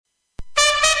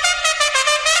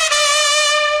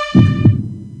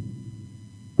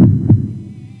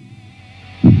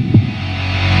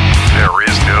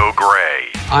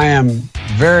am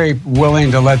very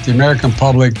willing to let the American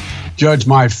public judge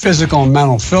my physical and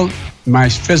mental my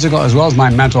physical as well as my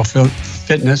mental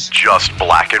fitness. Just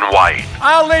black and white.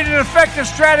 I'll lead an effective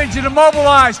strategy to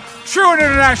mobilize true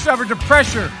international effort to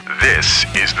pressure. This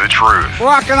is the truth.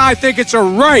 Barack and I think it's a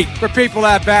right for people to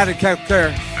have bad health care.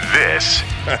 This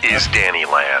is Danny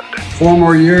Land. 4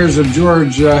 more years of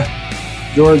Georgia,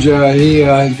 he's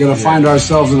going to find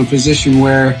ourselves in a position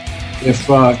where if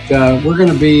we're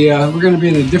going to be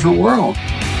in a different world.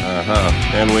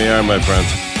 And we are, my friends.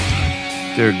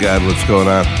 Dear God, what's going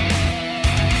on?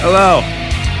 Hello.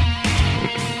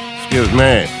 Excuse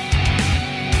me.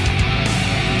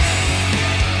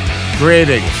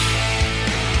 Greetings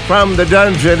from the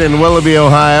dungeon in Willoughby,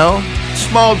 Ohio.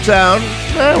 Small town.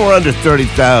 We're under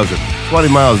 30,000. 20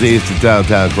 miles east of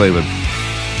downtown Cleveland.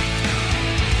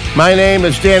 My name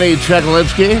is Danny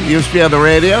Chekalinsky. Used to be on the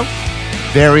radio.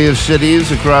 Various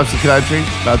cities across the country.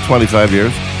 About 25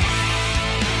 years.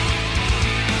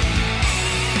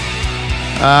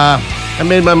 I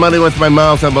made my money with my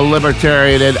mouth. I'm a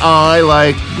libertarian, and I,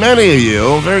 like many of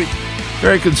you, very,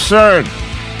 very concerned.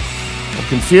 I'm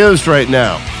confused right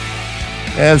now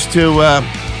as to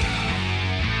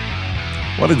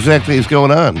what exactly is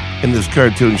going on in this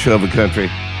cartoon show of a country.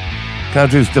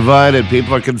 Country's divided.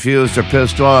 People are confused. They're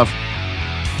pissed off.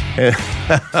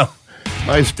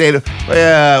 My state of...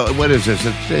 what is this?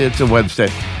 It's a Wednesday.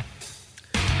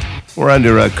 We're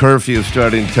under a curfew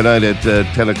starting tonight at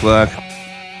 10 o'clock.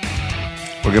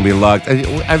 We're going to be locked.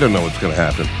 I don't know what's going to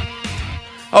happen.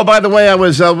 Oh, by the way, I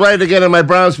was right again on my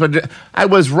Browns, but I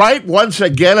was right once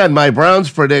again on my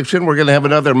Browns prediction. We're going to have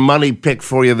another money pick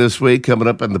for you this week coming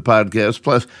up on the podcast.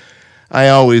 Plus, I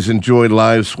always enjoy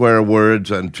live swear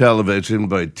words on television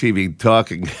by TV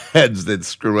talking heads that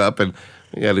screw up, and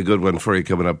we got a good one for you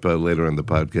coming up later in the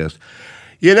podcast.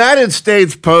 United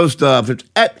States Post Office,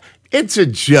 it's a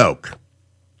joke.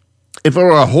 If it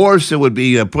were a horse, it would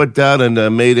be put down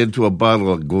and made into a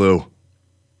bottle of glue.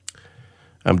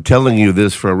 I'm telling you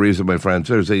this for a reason, my friends.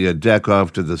 There's a deck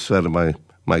off to the side of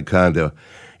my condo.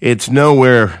 It's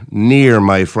nowhere near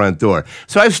my front door.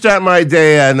 So I start my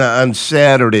day on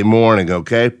Saturday morning,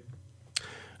 okay?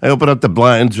 I open up the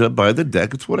blinds up by the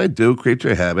deck. It's what I do,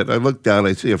 creature habit. I look down,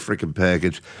 I see a freaking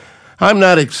package. I'm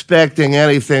not expecting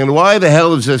anything. Why the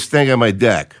hell is this thing on my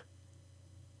deck?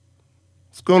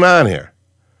 What's going on here?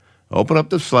 Open up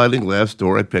the sliding glass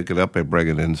door. I pick it up. I bring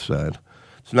it inside.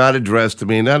 It's not addressed to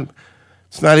me.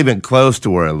 It's not even close to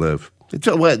where I live. It's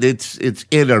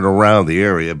in and around the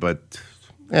area, but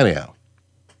anyhow.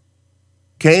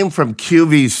 Came from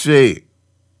QVC.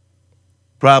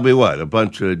 Probably what? A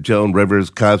bunch of Joan Rivers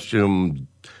costume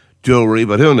jewelry,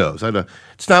 but who knows?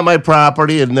 It's not my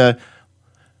property, and I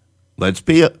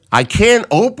can't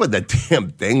open the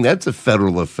damn thing. That's a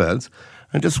federal offense.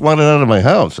 I just want it out of my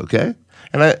house, okay?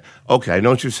 And I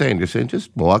know what you're saying. You're saying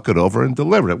just walk it over and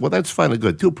deliver it. Well, that's fine and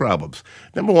good. 2 problems.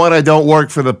 Number 1, I don't work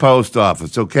for the post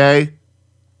office, okay?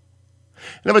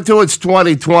 Number 2, it's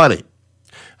 2020.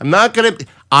 I'm not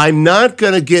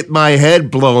gonna get my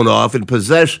head blown off in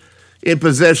possession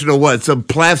of what? Some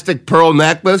plastic pearl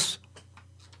necklace?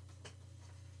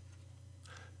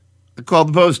 I called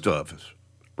the post office.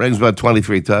 Rings about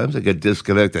 23 times. I get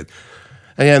disconnected.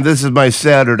 Again, this is my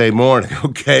Saturday morning,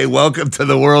 okay? Welcome to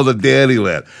the world of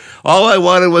Dannyland. All I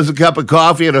wanted was a cup of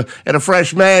coffee and a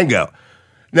fresh mango.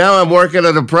 Now I'm working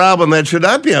on a problem that should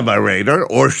not be on my radar,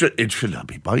 or it should not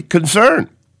be my concern.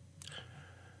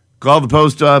 Call the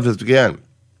post office again.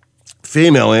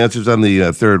 Female answers on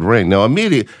the third ring. Now,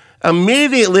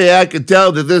 immediately I could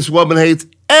tell that this woman hates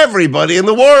everybody in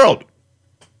the world.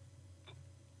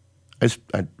 I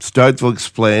start to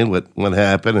explain what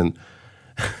happened, and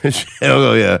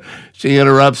she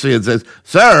interrupts me and says,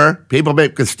 "Sir, people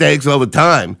make mistakes all the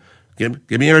time. Give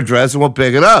me your address and we'll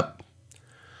pick it up."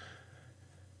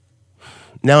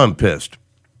 Now I'm pissed.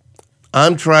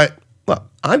 I'm trying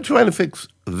to fix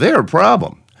their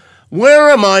problem. Where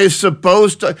am I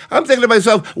supposed to? I'm thinking to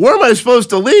myself, where am I supposed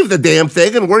to leave the damn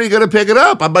thing, and where are you going to pick it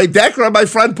up? On my deck or on my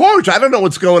front porch? I don't know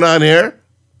what's going on here.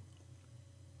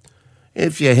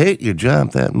 If you hate your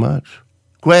job that much,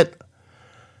 quit.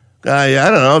 I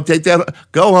don't know, take that,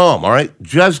 go home, all right?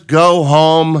 Just go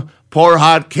home, pour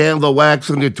hot candle wax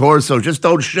on your torso. Just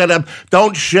don't shit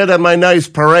on my nice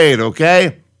parade,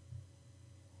 okay?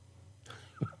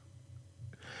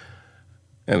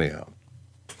 Anyhow.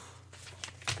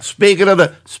 Speaking of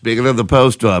the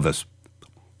post office,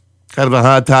 kind of a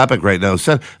hot topic right now.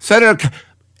 Senator,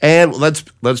 and let's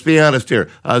be honest here,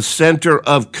 a center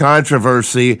of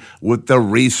controversy with the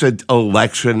recent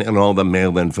election and all the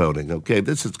mail-in voting. Okay,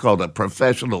 this is called a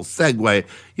professional segue.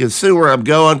 You see where I'm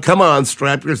going? Come on,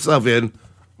 strap yourself in.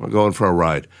 We're going for a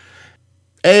ride.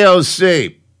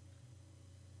 AOC.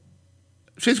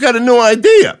 She's got a new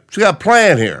idea. She's got a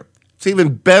plan here. It's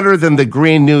even better than the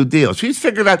Green New Deal. She's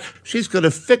figured out she's going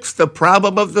to fix the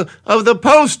problem of the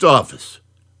post office.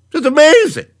 It's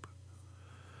amazing.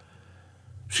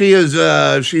 She's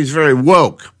very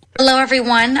woke. Hello,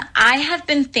 everyone. I have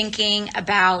been thinking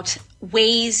about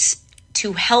ways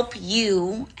to help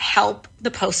you help the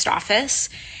post office.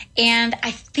 And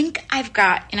I think I've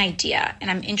got an idea, and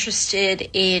I'm interested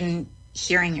in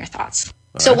hearing your thoughts.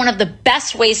 So one of the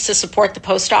best ways to support the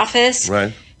post office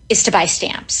is to buy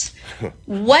stamps.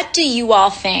 What do you all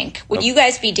think? Would you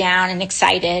guys be down and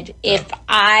excited if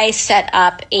I set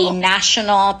up a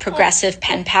national progressive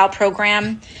pen pal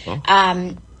program?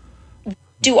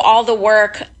 Do all the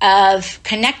work of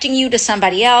connecting you to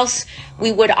somebody else.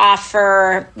 We would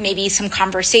offer maybe some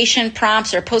conversation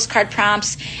prompts or postcard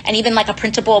prompts, and even like a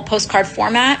printable postcard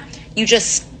format. You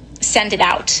just send it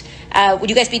out. Would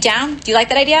you guys be down? Do you like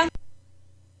that idea?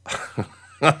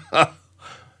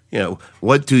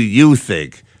 What do you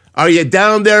think? Are you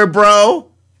down there, bro?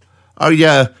 Are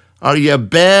you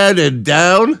bad and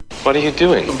down? What are you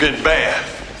doing? I'm getting bad.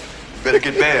 You better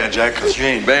get bad, Jack, because you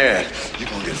ain't bad. You're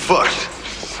going to get fucked.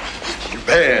 You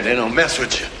bad, they don't mess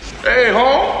with you. Hey,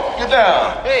 home, get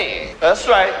down. Hey, that's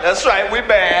right, we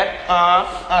bad.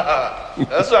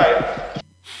 That's right.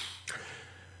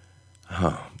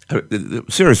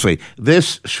 Seriously,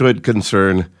 this should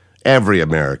concern every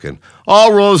American.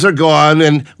 All rules are gone,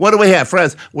 and what do we have,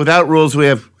 friends? Without rules, we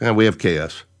have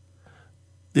chaos.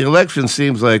 The election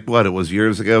seems like, it was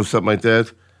years ago, something like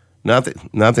that?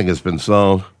 Nothing has been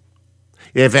solved.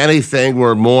 If anything,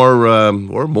 we're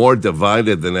more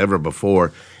divided than ever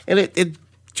before, and it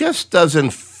just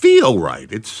doesn't feel right.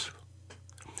 It's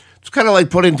kind of like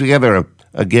putting together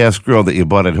a gas grill that you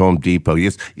bought at Home Depot.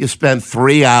 You spent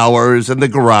 3 hours in the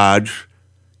garage.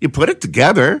 You put it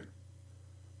together.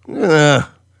 There's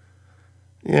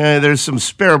some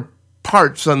spare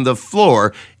parts on the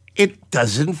floor. It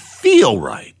doesn't feel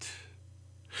right.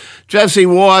 Jesse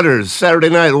Waters, Saturday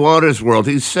Night Waters World,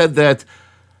 he said that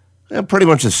pretty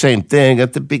much the same thing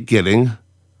at the beginning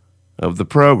of the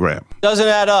program. Doesn't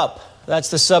add up. That's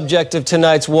the subject of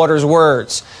tonight's Waters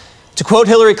words. To quote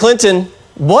Hillary Clinton,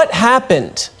 what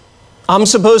happened? I'm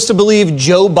supposed to believe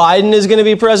Joe Biden is going to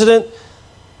be president?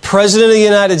 President of the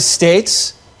United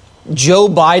States? Joe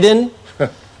Biden?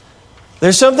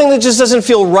 There's something that just doesn't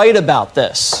feel right about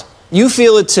this. You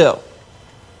feel it too.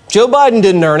 Joe Biden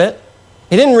didn't earn it.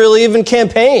 He didn't really even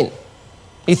campaign.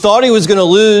 He thought he was going to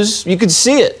lose. You could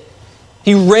see it.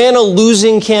 He ran a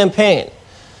losing campaign.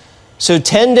 So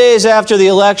 10 days after the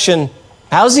election,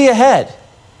 how's he ahead?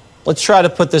 Let's try to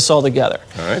put this all together.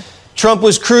 All right. Trump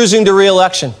was cruising to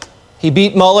re-election. He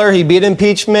beat Mueller. He beat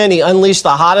impeachment. He unleashed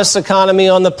the hottest economy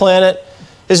on the planet.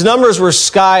 His numbers were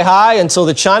sky high until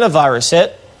the China virus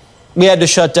hit. We had to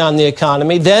shut down the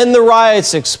economy. Then the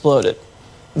riots exploded.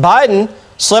 Biden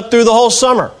slept through the whole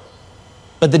summer.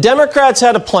 But the Democrats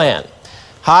had a plan.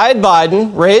 Hide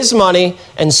Biden, raise money,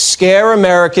 and scare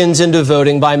Americans into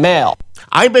voting by mail.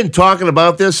 I've been talking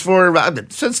about this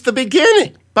since the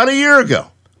beginning, about a year ago.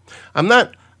 I'm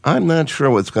not sure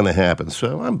what's going to happen,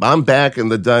 so I'm back in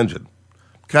the dungeon,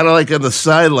 kind of like on the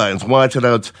sidelines, watching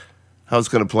how it's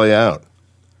going to play out.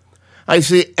 I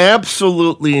see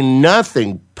absolutely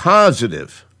nothing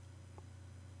positive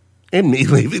in me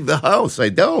leaving the house. I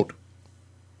don't.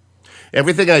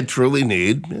 Everything I truly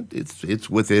need, it's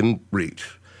within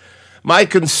reach. My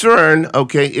concern,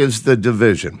 is the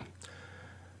division.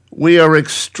 We are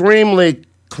extremely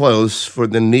close for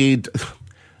the need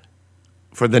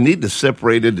to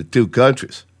separate into two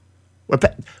countries.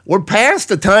 We're past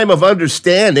the time of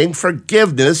understanding,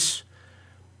 forgiveness,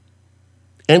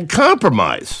 and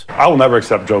compromise. I will never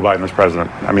accept Joe Biden as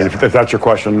president. I mean, if that's your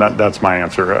question, that's my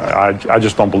answer. I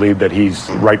just don't believe that he's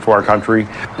right for our country.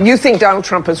 You think Donald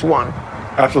Trump has won?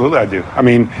 Absolutely, I do. I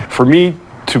mean, for me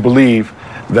to believe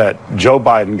that Joe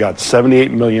Biden got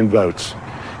 78 million votes,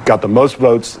 got the most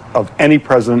votes of any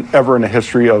president ever in the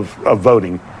history of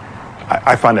voting,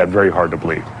 I find that very hard to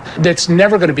believe. That's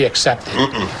never going to be accepted.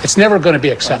 It's never going to be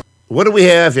accepted. What do we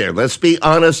have here? Let's be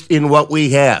honest in what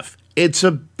we have. It's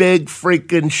a big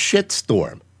freaking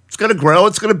shitstorm. It's going to grow.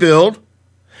 It's going to build.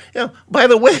 By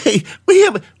the way,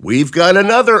 we've got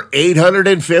another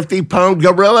 850-pound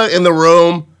gorilla in the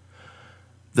room.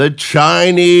 the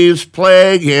Chinese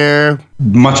plague here.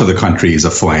 Much of the country is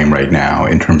aflame right now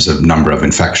in terms of number of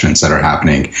infections that are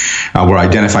happening. We're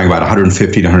identifying about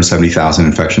 150 to 170,000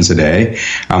 infections a day.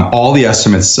 All the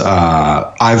estimates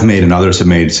I've made and others have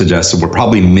made suggest that we're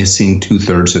probably missing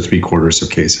 2/3 to 3/4 of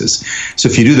cases. So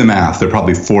if you do the math, there are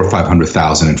probably 400,000 or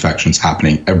 500,000 infections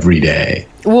happening every day.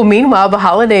 Well, meanwhile, the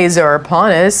holidays are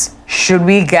upon us. Should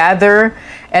we gather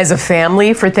as a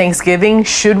family for Thanksgiving?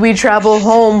 Should we travel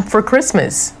home for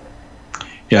Christmas?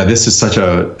 Yeah, this is such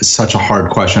a hard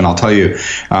question. I'll tell you,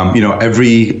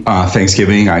 every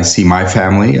Thanksgiving I see my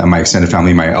family, my extended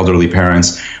family, my elderly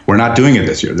parents. We're not doing it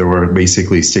this year. We're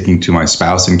basically sticking to my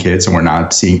spouse and kids, and we're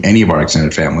not seeing any of our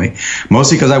extended family,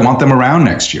 mostly because I want them around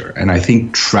next year. And I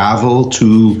think travel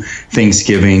to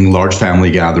Thanksgiving, large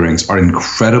family gatherings are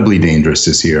incredibly dangerous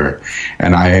this year.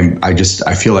 And I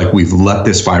feel like we've let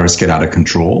this virus get out of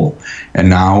control. And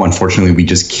now, unfortunately, we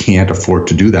just can't afford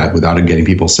to do that without it getting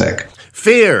people sick.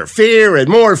 Fear, and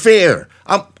more fear.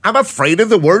 I'm afraid of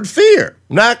the word fear.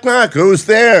 Knock, knock, who's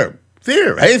there?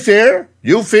 Fear. Hey, fear.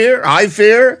 You fear. I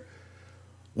fear.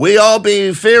 We all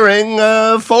be fearing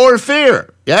for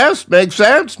fear. Yes? Makes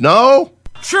sense? No?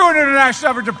 True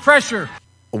international effort to pressure.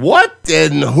 What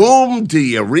and whom do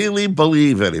you really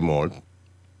believe anymore?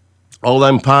 All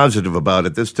I'm positive about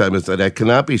at this time is that I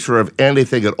cannot be sure of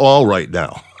anything at all right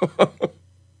now.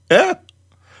 Yeah.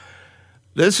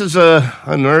 This is a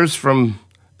nurse from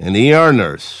an ER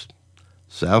nurse,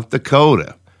 South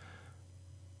Dakota.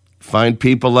 Find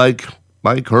people like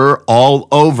her all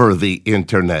over the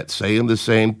internet saying the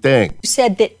same thing. You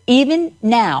said that even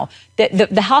now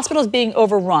that the hospital is being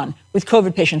overrun with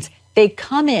COVID patients, they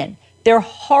come in, they're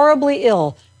horribly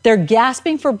ill, they're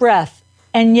gasping for breath,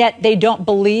 and yet they don't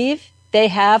believe they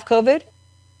have COVID?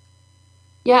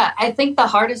 Yeah, I think the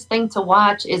hardest thing to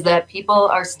watch is that people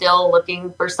are still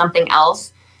looking for something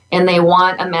else and they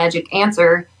want a magic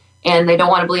answer and they don't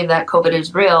want to believe that COVID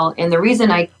is real. And the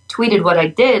reason I tweeted what I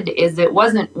did is it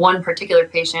wasn't one particular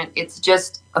patient. It's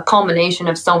just a culmination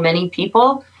of so many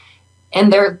people.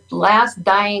 And their last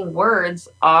dying words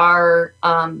are,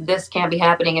 this can't be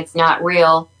happening. It's not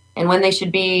real. And when they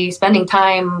should be spending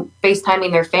time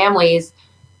FaceTiming their families,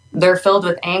 they're filled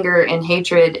with anger and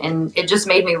hatred, and it just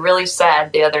made me really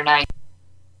sad the other night.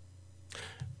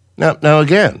 Now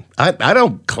again, I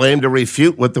don't claim to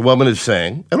refute what the woman is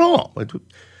saying at all.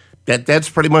 That's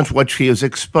pretty much what she is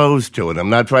exposed to, and I'm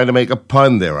not trying to make a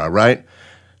pun there, all right?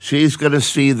 She's going to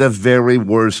see the very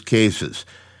worst cases.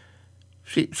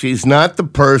 She's not the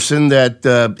person that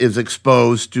is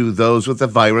exposed to those with the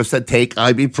virus that take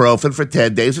ibuprofen for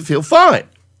 10 days and feel fine.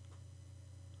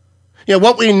 You know,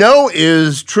 what we know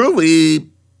is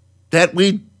truly that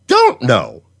we don't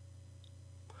know.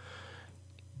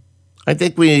 I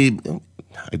think we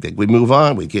move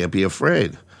on. We can't be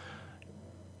afraid.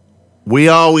 We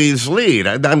always lead.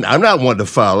 I'm not one to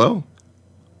follow.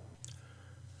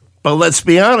 But let's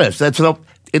be honest.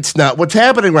 It's not what's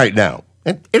happening right now.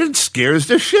 And it scares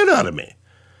the shit out of me.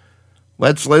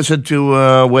 Let's listen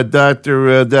to what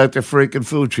Dr. freaking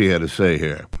Fauci had to say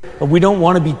here. We don't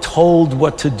want to be told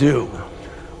what to do.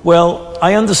 Well,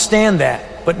 I understand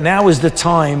that, but now is the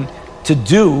time to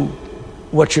do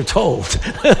what you're told.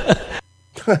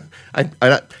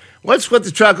 What's with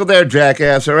the chuckle there,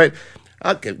 jackass, all right?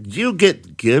 Okay, you get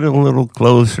a little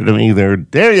closer to me there.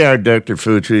 There you are, Dr.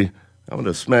 Fauci. I'm going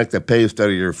to smack the paste out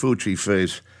of your Fauci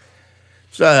face.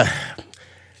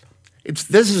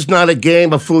 This is not a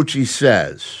game of Fauci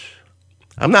says.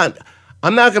 I'm not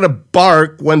going to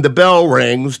bark when the bell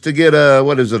rings to get a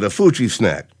Fauci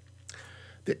snack.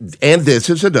 And this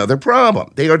is another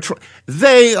problem. They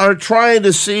are trying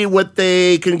to see what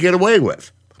they can get away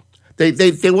with.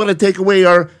 They want to take away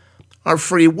our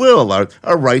free will,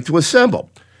 our right to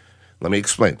assemble. Let me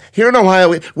explain. Here in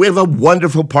Ohio, we have a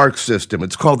wonderful park system.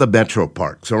 It's called the Metro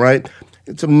Parks, all right?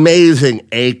 It's amazing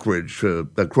acreage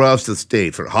across the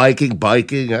state for hiking,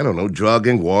 biking,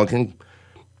 jogging, walking,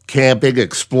 camping,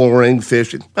 exploring,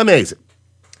 fishing. Amazing.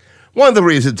 One of the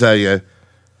reasons I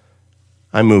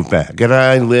moved back, and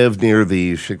I live near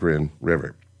the Chagrin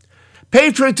River.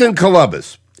 Patriots in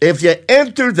Columbus, if you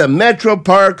enter the Metro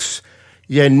Parks,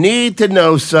 you need to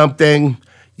know something.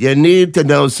 You need to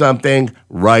know something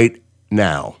right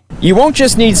now. You won't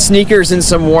just need sneakers and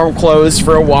some warm clothes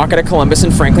for a walk at a Columbus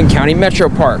and Franklin County Metro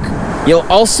Park. You'll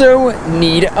also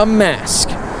need a mask.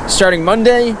 Starting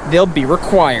Monday, they'll be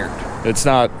required. It's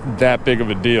not that big of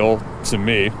a deal to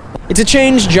me. It's a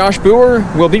change Josh Boer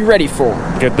will be ready for.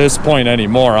 At this point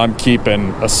anymore, I'm keeping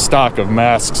a stock of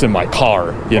masks in my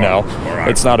car,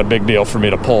 It's not a big deal for me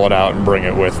to pull it out and bring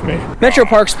it with me. Metro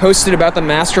Parks posted about the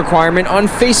mask requirement on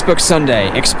Facebook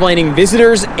Sunday, explaining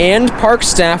visitors and park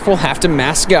staff will have to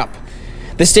mask up.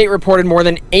 The state reported more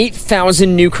than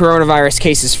 8,000 new coronavirus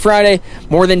cases Friday,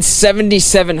 more than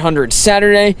 7,700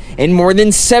 Saturday, and more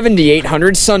than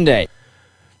 7,800 Sunday.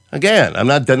 Again, I'm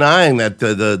not denying that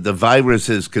the virus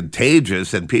is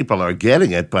contagious and people are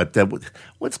getting it, but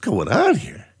what's going on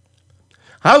here?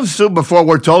 How soon before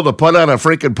we're told to put on a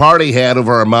freaking party hat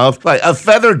over our mouth, like a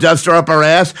feather duster up our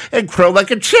ass, and crow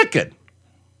like a chicken?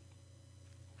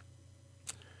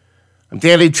 I'm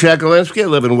Danny Chekalinsky. I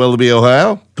live in Willoughby,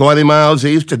 Ohio, 20 miles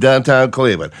east of downtown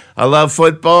Cleveland. I love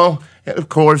football, and of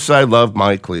course, I love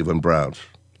my Cleveland Browns.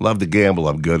 Love to gamble.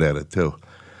 I'm good at it, too.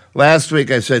 Last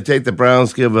week, I said take the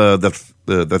Browns, give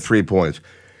the 3 points.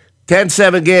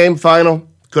 10-7 game, final.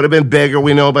 Could have been bigger.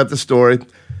 We know about the story.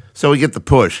 So we get the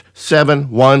push.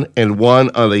 7-1-1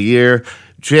 on the year.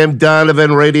 Jim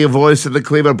Donovan, radio voice of the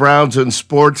Cleveland Browns and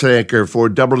sports anchor for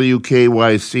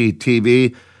WKYC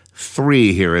TV.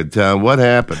 3 here in town. What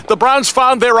happened? The Browns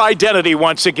found their identity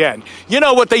once again. You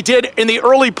know what they did in the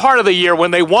early part of the year when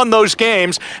they won those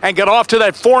games and got off to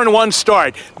that 4-1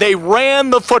 start. They ran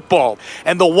the football.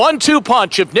 And the 1-2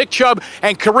 punch of Nick Chubb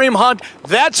and Kareem Hunt,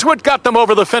 that's what got them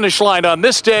over the finish line on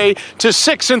this day to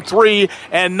 6-3.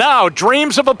 And now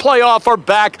dreams of a playoff are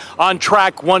back on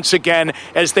track once again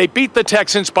as they beat the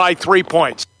Texans by 3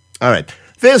 points. All right.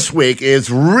 This week is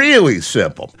really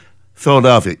simple.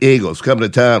 Philadelphia Eagles coming to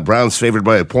town. Browns favored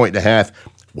by 1.5.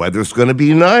 Weather's going to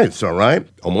be nice, all right?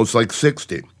 Almost like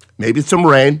 60. Maybe some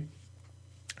rain.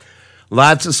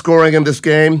 Lots of scoring in this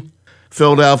game.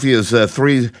 Philadelphia's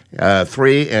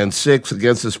 3-6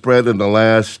 against the spread in the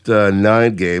last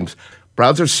 9 games.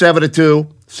 Browns are 7-2.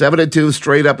 7-2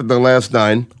 straight up in the last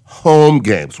 9 home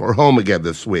games. We're home again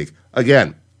this week.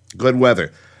 Again, good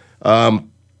weather.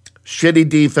 Shitty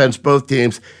defense, both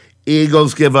teams.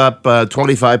 Eagles give up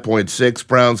 25.6.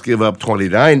 Browns give up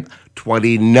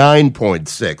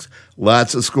 29.6.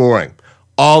 Lots of scoring.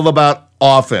 All about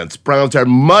offense. Browns are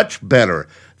much better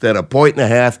than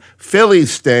 1.5. Philly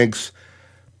stinks.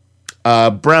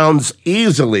 Browns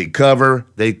easily cover.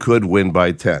 They could win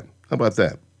by 10. How about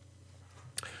that?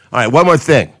 All right, one more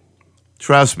thing.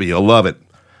 Trust me, you'll love it.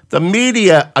 The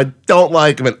media, I don't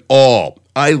like them at all.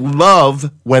 I love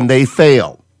when they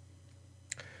fail.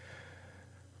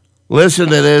 Listen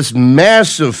to this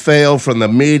massive fail from the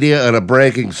media on a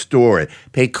breaking story.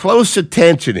 Pay close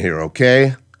attention here,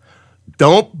 okay?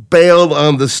 Don't bail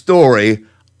on the story.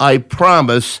 I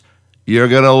promise you're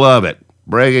going to love it.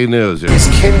 Breaking news here.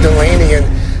 Kim Delanian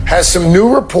has some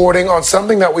new reporting on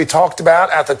something that we talked about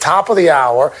at the top of the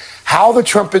hour, how the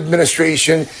Trump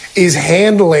administration is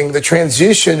handling the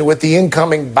transition with the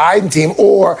incoming Biden team,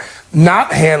 or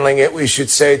not handling it, we should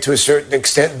say, to a certain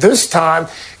extent. This time,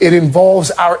 it involves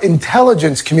our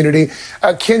intelligence community.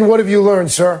 Ken, what have you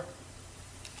learned, sir?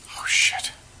 Oh,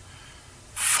 shit.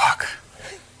 Fuck.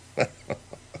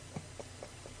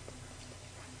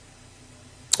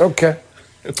 Okay.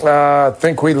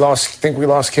 Think we lost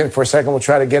Ken for a second. We'll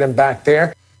try to get him back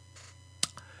there.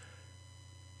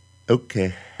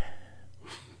 Okay.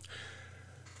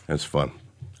 That's fun.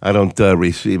 I don't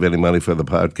receive any money for the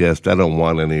podcast. I don't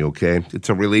want any, okay? It's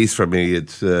a release for me.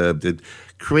 It's a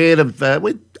creative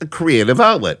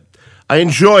outlet. I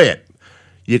enjoy it.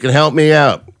 You can help me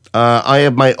out. I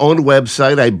have my own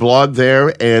website. I blog there,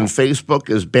 and Facebook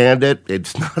has banned it.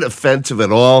 It's not offensive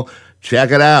at all.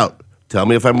 Check it out. Tell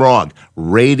me if I'm wrong.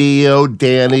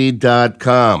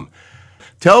 RadioDanny.com.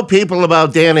 Tell people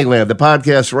about Dannyland, the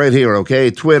podcast right here,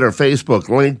 okay? Twitter, Facebook,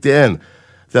 LinkedIn.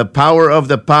 The power of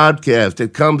the podcast.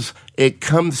 It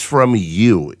comes from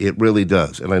you. It really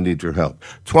does, and I need your help.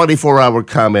 24-hour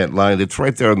comment line. It's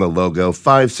right there on the logo,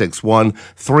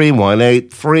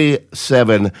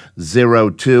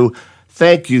 561-318-3702.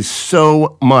 Thank you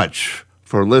so much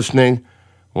for listening.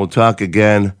 We'll talk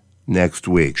again next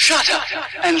week. Shut up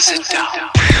and sit down.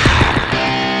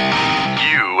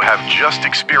 You have just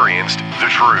experienced the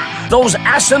truth. Those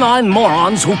asinine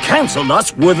morons who canceled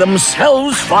us were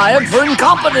themselves fired for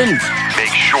incompetence. Make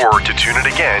sure to tune in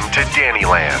again to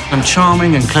Dannyland. I'm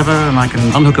charming and clever, and I can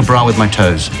unhook a bra with my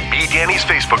toes. Be Danny's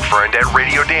Facebook friend at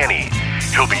Radio Danny.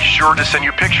 He'll be sure to send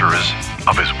you pictures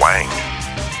of his wang.